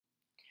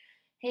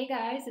Hey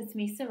guys, it's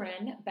me,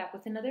 Seren, back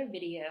with another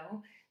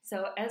video.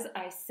 So as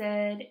I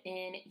said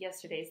in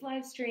yesterday's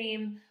live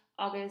stream,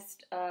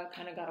 August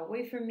kind of got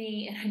away from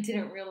me and I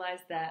didn't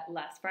realize that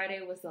last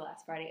Friday was the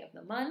last Friday of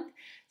the month.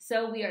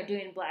 So we are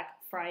doing Black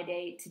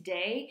Friday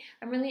today.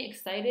 I'm really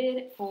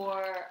excited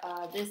for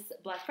this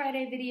Black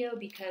Friday video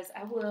because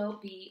I will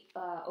be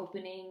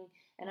opening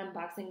and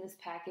unboxing this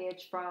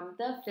package from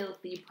the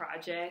Filthy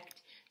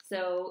Project.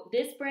 So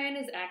this brand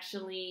is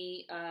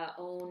actually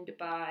owned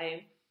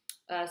by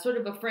sort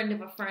of a friend of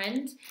a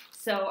friend.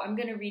 So I'm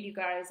going to read you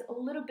guys a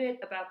little bit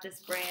about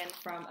this brand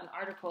from an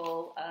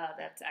article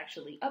that's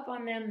actually up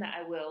on them that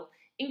I will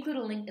include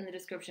a link in the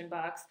description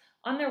box.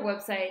 On their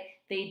website,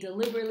 they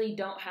deliberately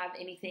don't have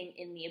anything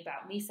in the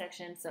About Me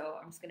section, so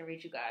I'm just going to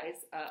read you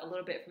guys a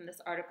little bit from this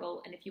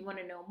article. And if you want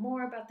to know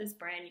more about this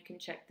brand, you can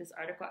check this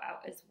article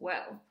out as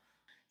well.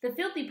 The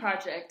Filthy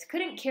Project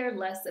couldn't care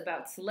less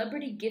about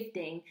celebrity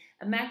gifting,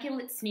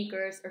 immaculate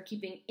sneakers, or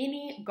keeping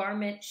any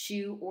garment,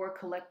 shoe, or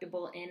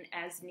collectible in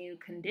as new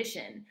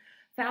condition.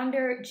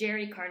 Founder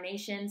Jerry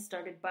Carnation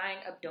started buying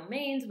up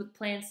domains with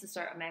plans to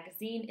start a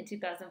magazine in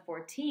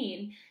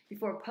 2014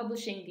 before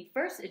publishing the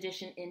first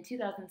edition in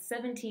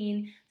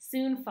 2017,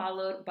 soon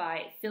followed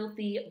by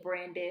Filthy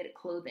branded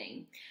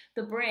clothing.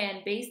 The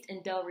brand, based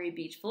in Delray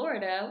Beach,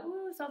 Florida,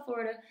 South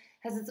Florida,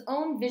 has its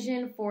own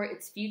vision for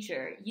its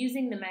future,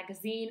 using the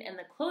magazine and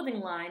the clothing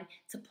line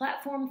to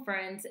platform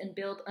friends and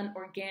build an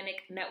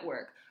organic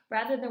network,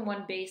 rather than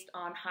one based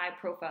on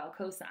high-profile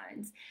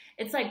cosigns.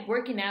 It's like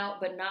working out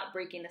but not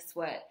breaking a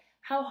sweat.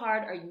 How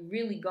hard are you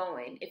really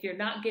going? If you're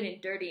not getting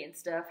dirty and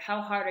stuff,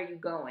 how hard are you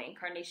going?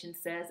 Carnation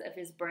says of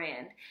his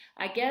brand.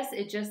 I guess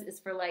it just is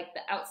for like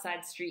the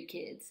outside street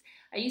kids.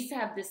 I used to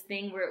have this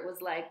thing where it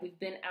was like, we've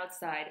been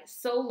outside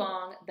so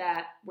long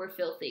that we're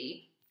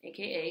filthy,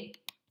 aka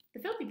the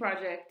Filthy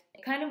Project.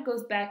 It kind of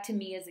goes back to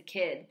me as a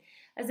kid.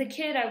 As a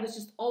kid, I was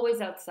just always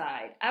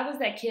outside. I was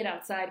that kid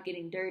outside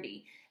getting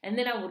dirty. And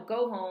then I would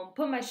go home,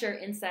 put my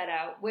shirt inside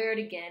out, wear it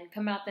again,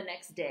 come out the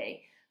next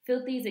day.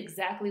 Filthy is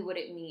exactly what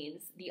it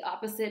means, the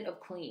opposite of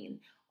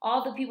clean.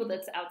 All the people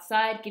that's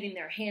outside getting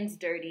their hands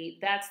dirty,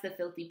 that's the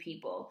filthy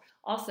people.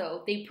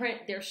 Also, they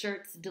print their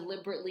shirts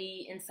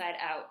deliberately inside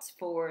out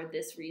for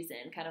this reason,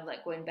 kind of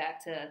like going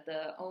back to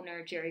the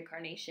owner, Jerry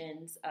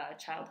Carnation's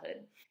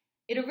childhood.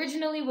 It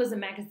originally was a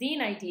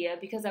magazine idea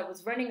because I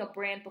was running a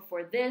brand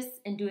before this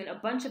and doing a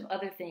bunch of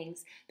other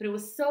things, but it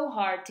was so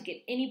hard to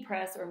get any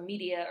press or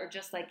media or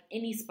just like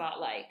any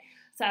spotlight.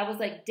 So I was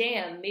like,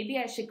 damn, maybe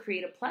I should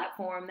create a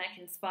platform that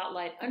can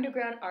spotlight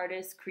underground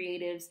artists,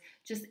 creatives,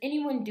 just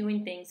anyone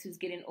doing things who's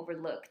getting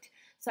overlooked.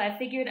 So I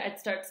figured I'd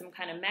start some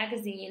kind of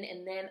magazine,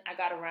 and then I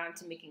got around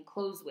to making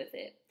clothes with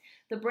it.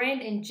 The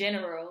brand in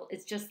general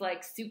is just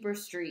like super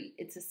street.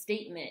 It's a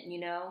statement, you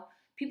know?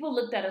 People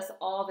looked at us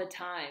all the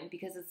time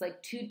because it's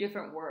like two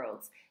different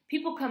worlds.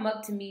 People come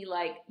up to me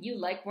like, you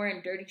like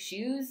wearing dirty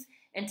shoes?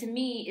 And to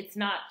me, it's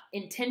not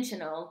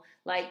intentional.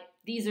 Like,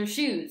 these are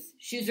shoes.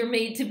 Shoes are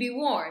made to be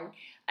worn.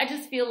 I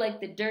just feel like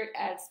the dirt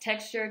adds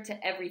texture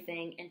to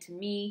everything. And to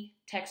me,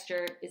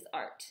 texture is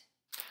art.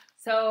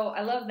 So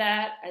I love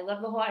that. I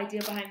love the whole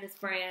idea behind this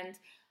brand.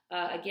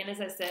 Again,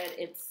 as I said,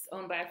 it's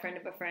owned by a friend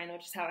of a friend,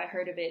 which is how I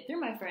heard of it through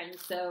my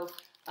friends. So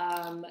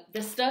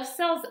the stuff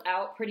sells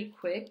out pretty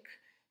quick.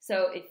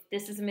 So if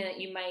this is something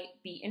that you might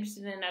be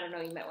interested in, I don't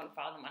know, you might want to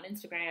follow them on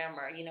Instagram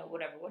or, you know,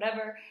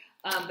 whatever.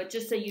 But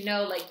just so you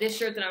know, like this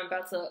shirt that I'm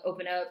about to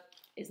open up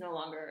is no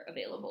longer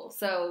available.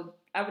 So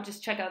I would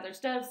just check out their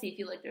stuff, see if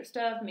you like their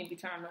stuff, maybe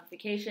turn on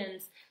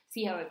notifications,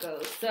 see how it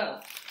goes. So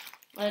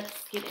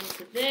let's get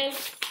into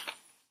this.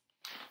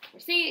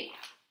 Receipt.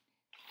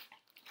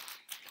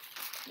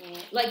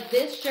 And like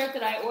this shirt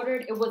that I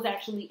ordered, it was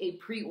actually a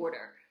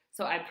pre-order.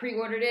 So I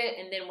pre-ordered it,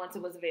 and then once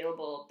it was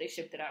available, they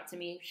shipped it out to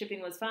me.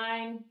 Shipping was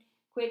fine,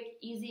 quick,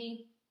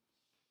 easy.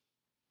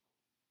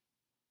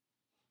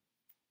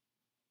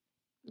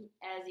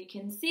 As you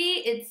can see,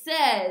 it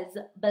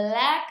says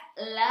Black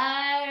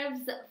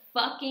Lives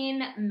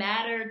Fucking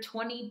Matter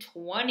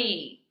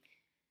 2020.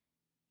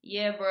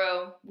 Yeah,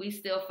 bro, we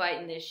still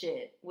fighting this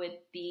shit with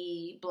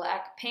the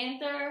Black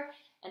Panther,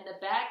 and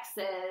the back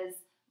says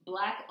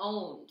Black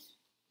owned.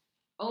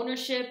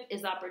 Ownership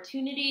is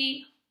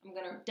opportunity. I'm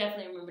going to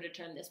definitely remember to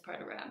turn this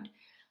part around.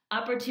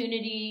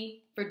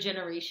 Opportunity for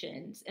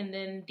generations. And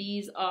then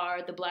these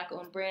are the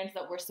Black-owned brands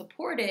that were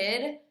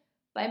supported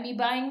by me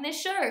buying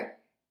this shirt,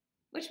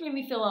 which made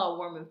me feel all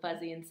warm and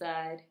fuzzy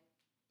inside.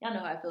 Y'all know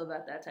how I feel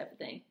about that type of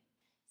thing.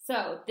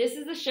 So this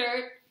is the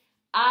shirt.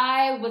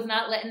 I was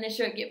not letting this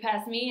shirt get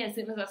past me. As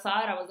soon as I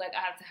saw it, I was like,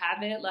 I have to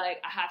have it.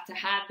 Like, I have to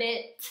have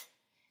it.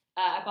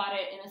 I bought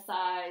it in a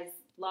size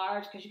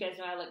large because you guys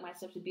know I like my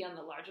stuff to be on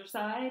the larger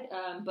side.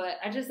 But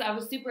I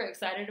was super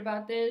excited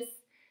about this.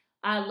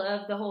 I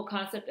love the whole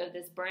concept of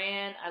this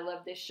brand. I love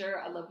this shirt.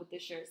 I love what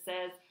this shirt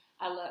says.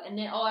 And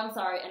then, I'm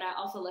sorry. And I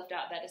also left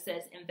out that it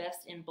says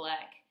invest in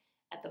black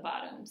at the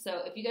bottom.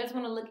 So if you guys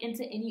want to look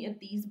into any of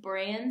these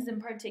brands in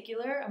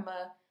particular,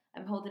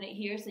 I'm holding it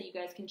here so you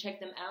guys can check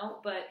them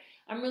out. But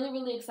I'm really,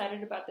 really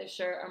excited about this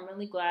shirt. I'm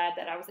really glad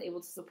that I was able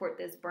to support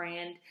this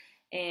brand.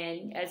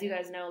 And as you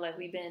guys know, like,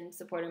 we've been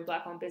supporting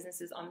Black-owned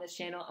businesses on this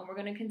channel, and we're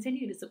going to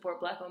continue to support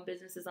Black-owned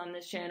businesses on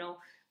this channel,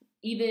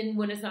 even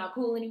when it's not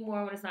cool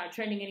anymore, when it's not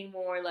trending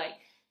anymore. Like,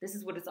 this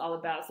is what it's all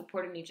about,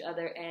 supporting each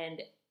other.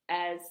 And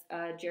as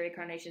Jerry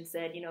Carnation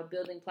said, you know,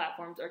 building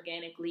platforms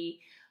organically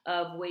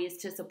of ways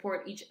to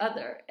support each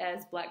other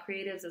as Black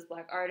creatives, as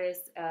Black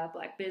artists,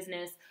 Black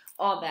business,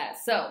 all that.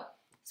 So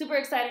super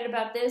excited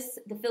about this,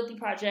 the Filthy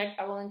Project.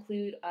 I will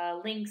include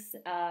links,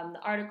 the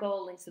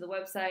article, links to the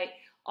website,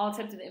 all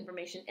types of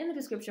information in the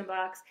description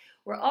box.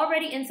 We're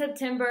already in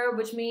September,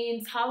 which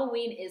means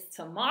Halloween is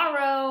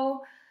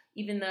tomorrow,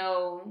 even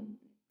though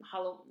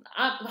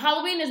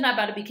Halloween is not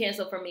about to be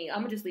canceled for me. I'm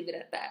going to just leave it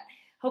at that.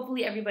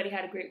 Hopefully everybody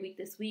had a great week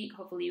this week.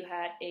 Hopefully you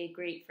had a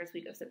great first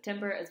week of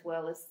September, as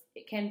well as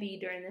it can be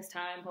during this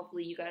time.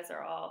 Hopefully you guys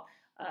are all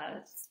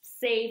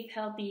safe,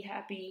 healthy,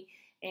 happy,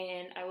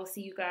 and I will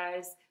see you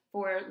guys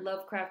for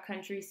Lovecraft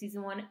Country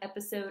Season 1,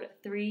 Episode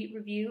 3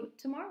 review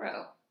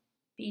tomorrow.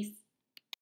 Peace.